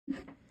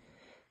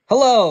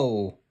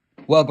Hello,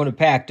 welcome to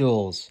Pack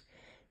Duels.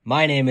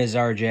 My name is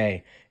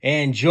RJ,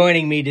 and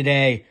joining me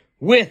today,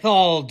 with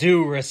all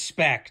due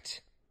respect,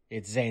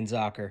 it's Zane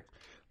Zocker.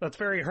 That's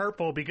very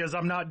hurtful because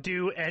I'm not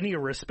due any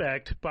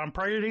respect, but I'm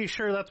pretty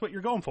sure that's what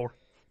you're going for.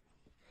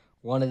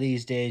 One of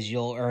these days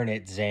you'll earn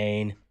it,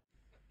 Zane.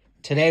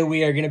 Today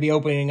we are going to be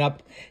opening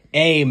up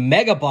a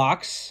Mega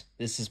Box.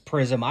 This is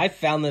Prizm. I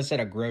found this at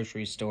a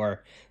grocery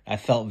store. I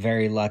felt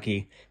very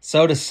lucky.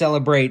 So to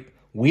celebrate,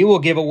 we will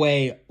give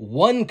away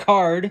one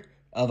card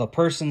of a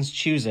person's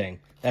choosing.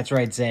 That's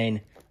right, Zane.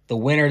 The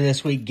winner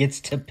this week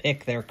gets to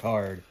pick their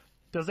card.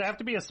 Does it have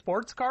to be a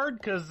sports card?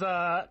 Because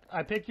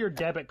I pick your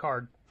debit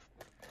card.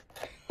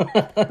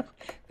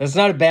 That's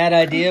not a bad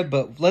idea,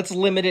 but let's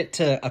limit it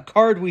to a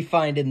card we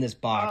find in this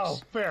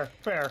box. Oh,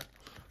 fair.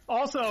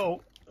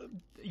 Also,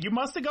 you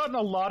must have gotten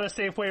a lot of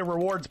Safeway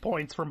rewards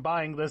points from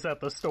buying this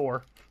at the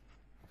store.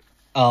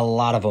 A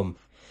lot of them.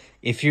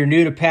 If you're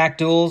new to Pack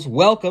Duels,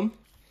 welcome.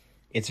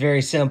 It's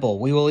very simple.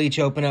 We will each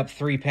open up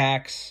 3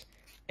 packs,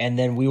 and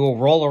then we will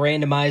roll a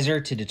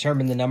randomizer to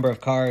determine the number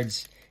of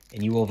cards,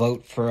 and you will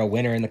vote for a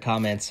winner in the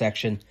comments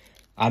section.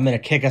 I'm going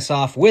to kick us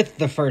off with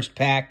the first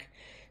pack,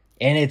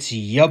 and it's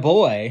ya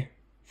boy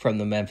from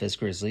the Memphis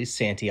Grizzlies,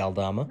 Santi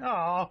Aldama.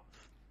 Aw.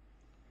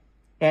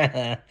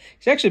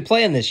 He's actually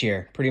playing this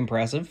year. Pretty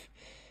impressive.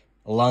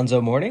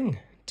 Alonzo Mourning,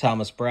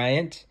 Thomas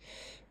Bryant.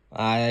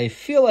 I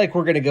feel like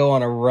we're going to go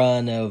on a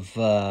run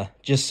of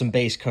just some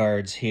base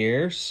cards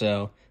here,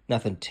 so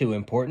nothing too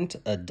important.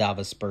 A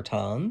Davis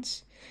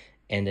Bertans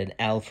and an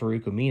Al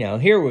Farouk Amino.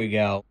 Here we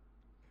go.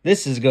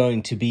 This is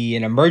going to be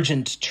an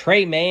emergent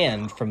Trey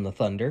Mann from the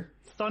Thunder.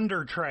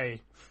 Thunder Trey.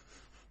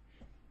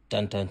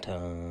 Dun dun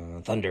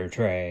dun. Thunder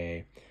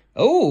Trey.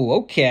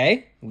 Oh,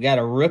 okay. We got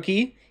a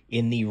rookie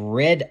in the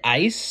red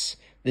ice.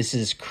 This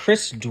is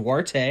Chris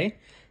Duarte.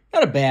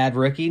 Not a bad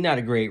rookie, not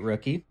a great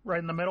rookie. Right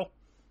in the middle.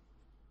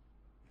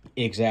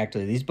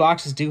 Exactly. These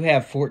boxes do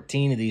have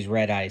 14 of these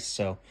red ice,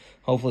 so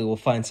hopefully we'll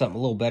find something a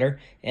little better.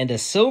 And a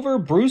silver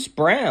Bruce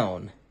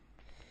Brown.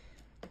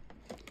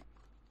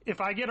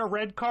 If I get a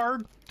red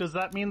card, does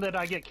that mean that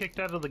I get kicked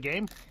out of the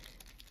game?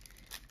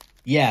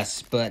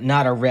 Yes, but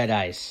not a red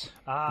ice.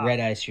 Red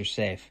ice, you're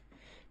safe.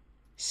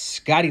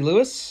 Scotty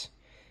Lewis.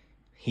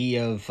 He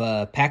of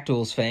Pack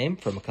Duels fame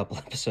from a couple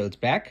episodes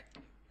back.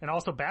 And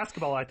also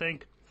basketball, I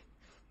think.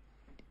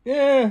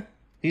 Yeah,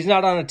 he's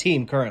not on a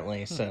team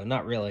currently, so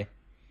not really.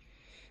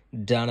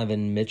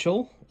 Donovan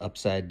Mitchell,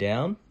 upside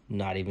down.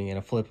 Not even going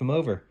to flip him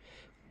over.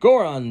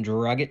 Goran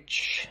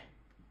Dragic.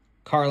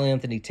 Karl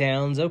Anthony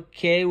Towns.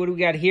 Okay, what do we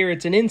got here?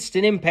 It's an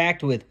instant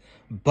impact with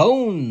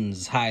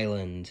Bones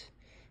Highland.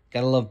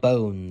 Gotta love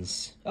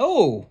Bones.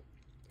 Oh,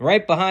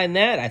 right behind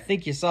that, I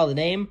think you saw the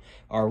name.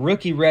 Our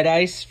rookie red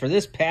ice for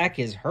this pack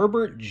is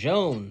Herbert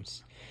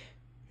Jones.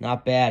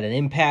 Not bad.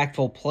 An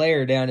impactful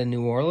player down in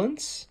New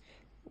Orleans.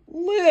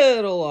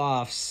 Little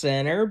off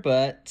center,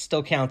 but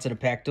still counts in a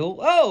pack duel.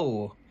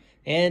 Oh,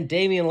 and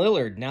Damian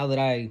Lillard. Now that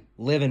I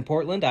live in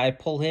Portland, I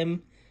pull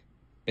him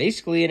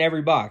basically in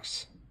every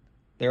box.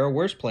 There are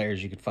worse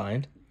players you could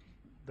find.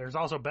 There's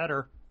also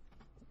better.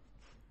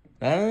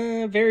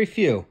 Very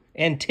few.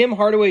 And Tim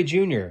Hardaway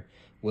Jr.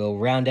 will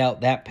round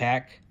out that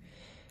pack.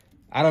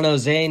 I don't know,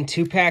 Zane.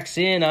 2 packs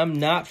in, I'm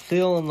not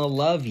feeling the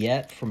love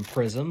yet from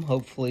Prizm.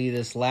 Hopefully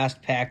this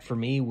last pack for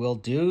me will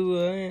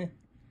do.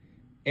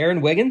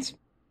 Aaron Wiggins.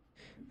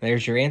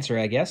 There's your answer,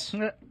 I guess.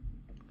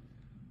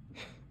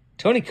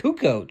 Tony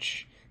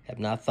Kukoc. Have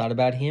not thought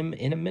about him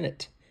in a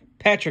minute.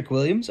 Patrick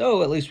Williams.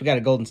 Oh, at least we got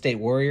a Golden State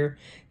Warrior.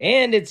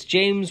 And it's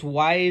James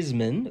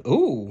Wiseman.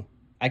 Ooh,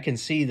 I can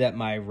see that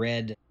my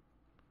red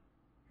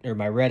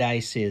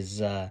ice is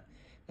a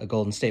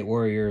Golden State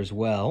Warrior as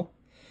well.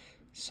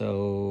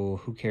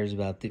 So who cares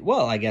about the...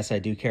 Well, I guess I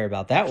do care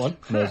about that one.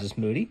 Moses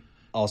Moody,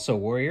 also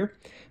Warrior.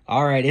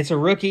 All right, it's a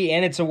rookie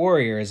and it's a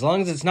Warrior. As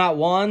long as it's not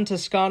Juan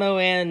Toscano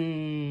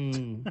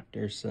Anderson.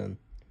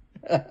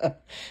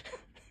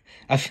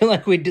 I feel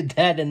like we did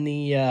that in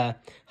the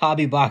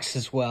hobby box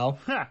as well.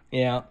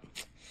 Yeah.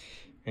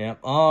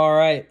 All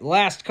right,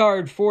 last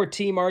card for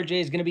Team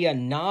RJ is going to be a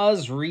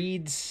Naz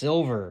Reid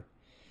Silver.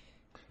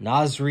 All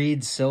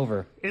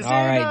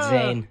right,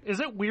 Zane. Is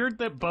it weird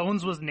that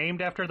Bones was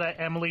named after that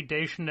Emily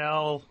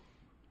Deschanel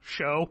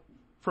show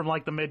from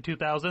like the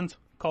mid-2000s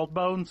called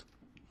Bones?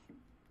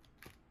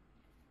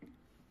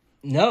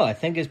 No, I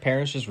think his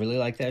parents just really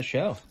like that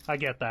show. I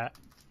get that.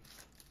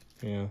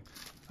 Yeah.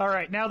 All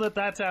right, now that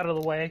that's out of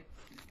the way,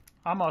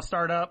 I'm going to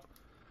start up.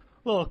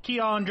 Little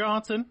Keon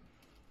Johnson.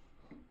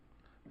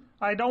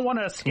 I don't want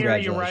to scare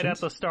you right at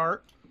the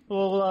start.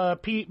 Little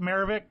Pete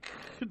Maravich.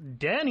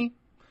 Danny.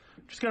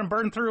 Just going to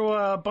burn through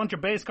a bunch of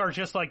base cards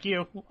just like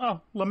you.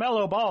 Oh,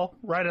 LaMelo Ball,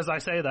 right as I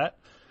say that.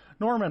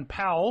 Norman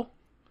Powell,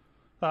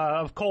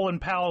 of Colin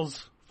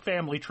Powell's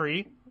family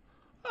tree.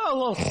 A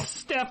little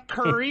Steph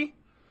Curry.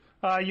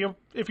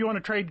 If you want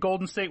to trade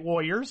Golden State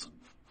Warriors.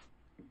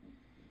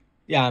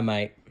 Yeah, I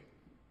might.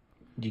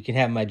 You can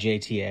have my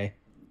JTA.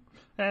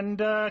 And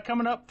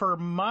coming up for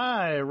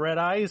my red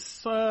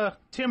ice,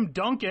 Tim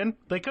Duncan.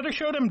 They could have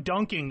showed him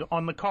dunking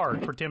on the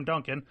card for Tim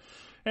Duncan.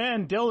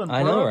 And Dylan Brooks.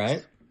 I know,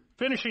 right?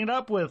 Finishing it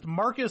up with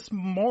Marcus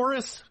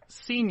Morris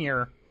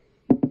Sr.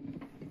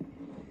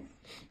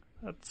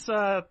 That's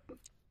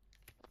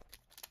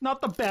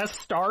not the best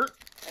start,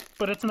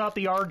 but it's not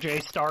the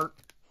RJ start.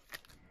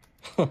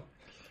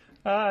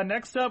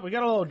 Next up, we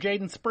got a little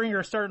Jaden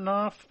Springer starting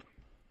off.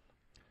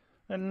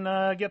 And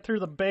get through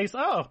the base.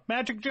 Oh,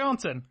 Magic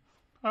Johnson.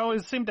 I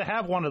always seem to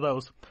have one of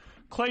those.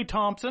 Klay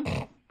Thompson.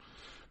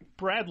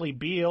 Bradley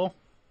Beal.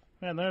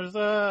 And there's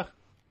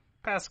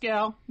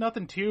Pascal.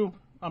 Nothing too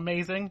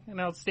amazing and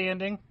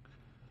outstanding.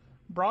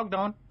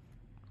 Brogdon.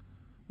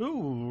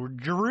 Ooh,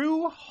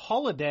 Drew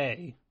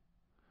Holiday.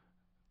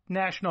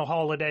 National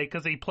holiday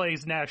because he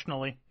plays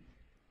nationally.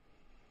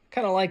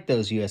 Kind of like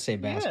those USA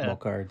basketball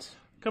cards.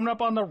 Coming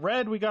up on the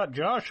red, we got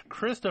Josh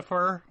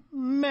Christopher.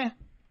 Meh.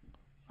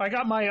 I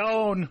got my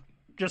own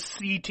just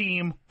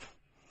C-team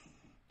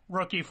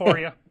rookie for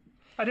you.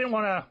 I didn't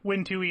want to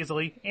win too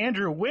easily.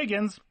 Andrew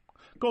Wiggins,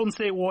 Golden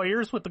State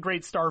Warriors with the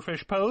great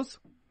starfish pose.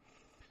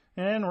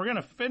 And we're going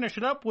to finish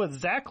it up with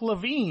Zach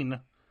LaVine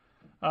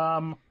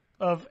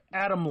of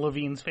Adam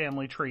Levine's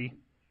family tree.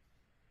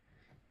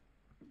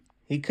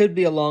 He could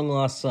be a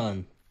long-lost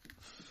son.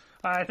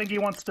 I think he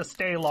wants to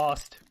stay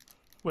lost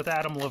with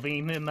Adam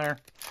Levine in there.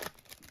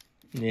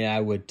 Yeah, I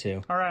would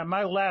too. All right,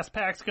 my last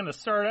pack's going to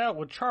start out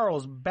with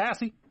Charles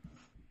Bassey.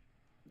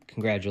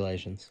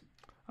 Congratulations.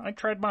 I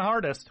tried my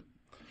hardest.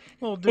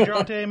 Little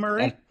DeJounte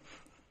Murray.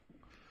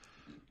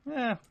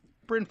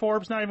 Bryn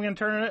Forbes not even going to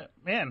turn it.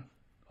 Man,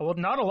 well,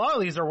 not a lot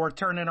of these are worth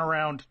turning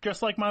around,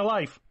 just like my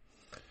life.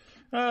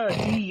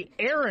 The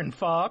Aaron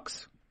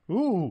Fox.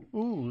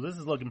 Ooh, this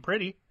is looking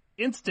pretty.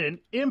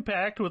 Instant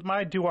impact with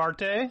my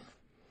Duarte.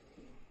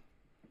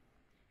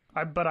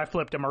 But I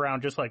flipped him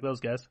around just like those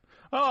guys.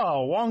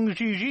 Oh, Wang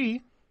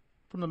Zhizhi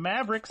from the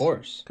Mavericks. Of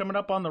course. Coming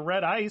up on the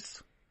red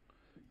ice.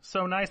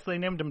 So nice they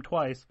named him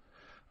twice.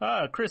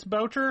 Chris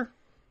Boucher.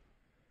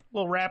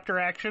 Little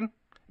Raptor action.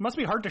 It must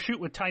be hard to shoot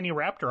with tiny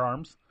Raptor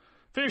arms.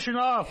 Finishing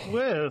off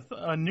with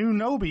a new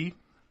Nobi.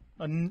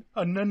 A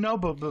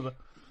Nanobu.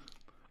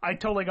 I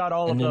totally got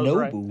all of those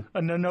right.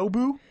 A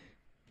Nanobu?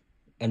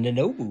 A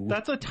Nanobu?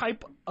 That's a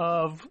type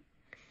of...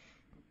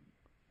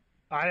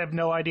 I have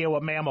no idea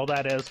what mammal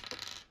that is.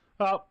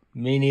 Oh,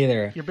 me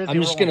neither. You're busy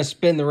I'm just going to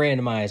spin the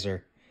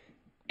randomizer.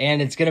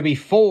 And it's going to be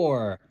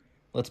 4.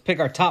 Let's pick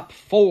our top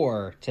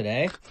 4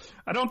 today.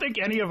 I don't think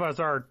any of us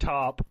are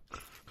top.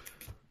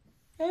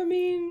 I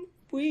mean,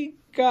 we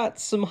got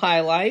some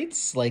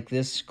highlights, like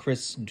this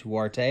Chris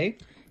Duarte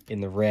in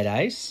the red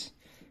ice.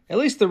 At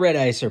least the red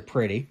ice are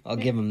pretty. I'll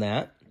give him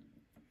that.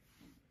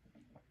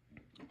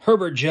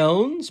 Herbert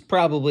Jones,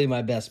 probably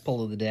my best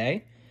pull of the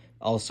day.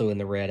 Also in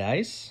the red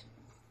ice.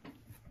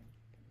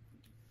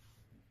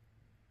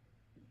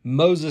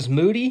 Moses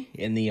Moody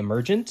in the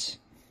Emergent.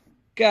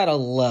 Gotta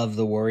love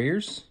the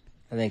Warriors.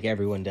 I think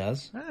everyone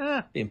does.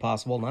 Be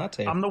impossible not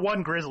to. I'm the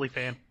one Grizzly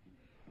fan.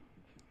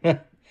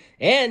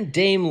 And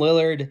Dame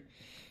Lillard.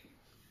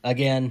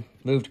 Again,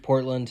 moved to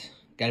Portland.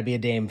 Gotta be a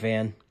Dame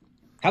fan.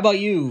 How about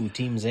you,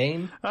 Team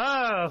Zane?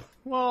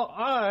 Well,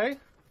 I'm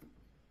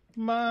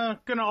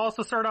going to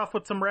also start off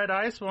with some red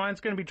ice.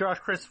 Mine's going to be Josh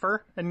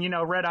Christopher. And,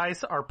 red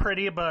ice are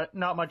pretty, but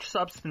not much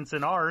substance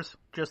in ours,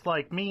 just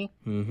like me.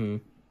 Mm-hmm.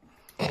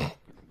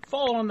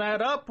 Following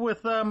that up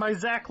with my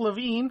Zach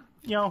LaVine,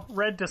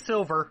 red to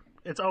silver.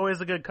 It's always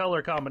a good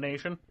color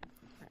combination.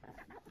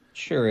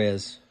 Sure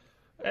is.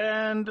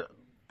 And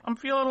I'm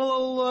feeling a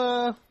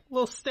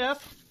little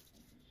Steph,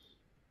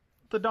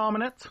 the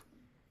dominant.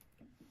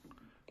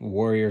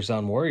 Warriors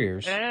on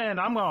Warriors. And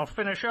I'm going to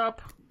finish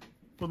up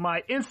with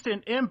my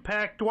instant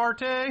impact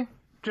Duarte,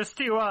 just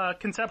to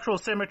conceptual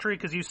symmetry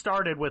because you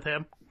started with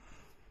him.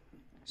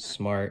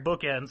 Smart.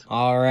 Bookends.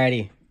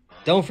 Alrighty.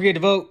 Don't forget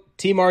to vote.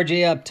 Team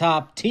RJ up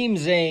top, Team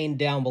Zane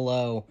down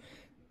below.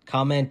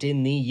 Comment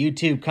in the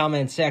YouTube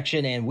comment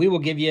section, and we will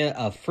give you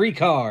a free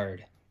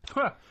card.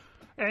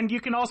 And you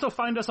can also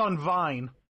find us on Vine.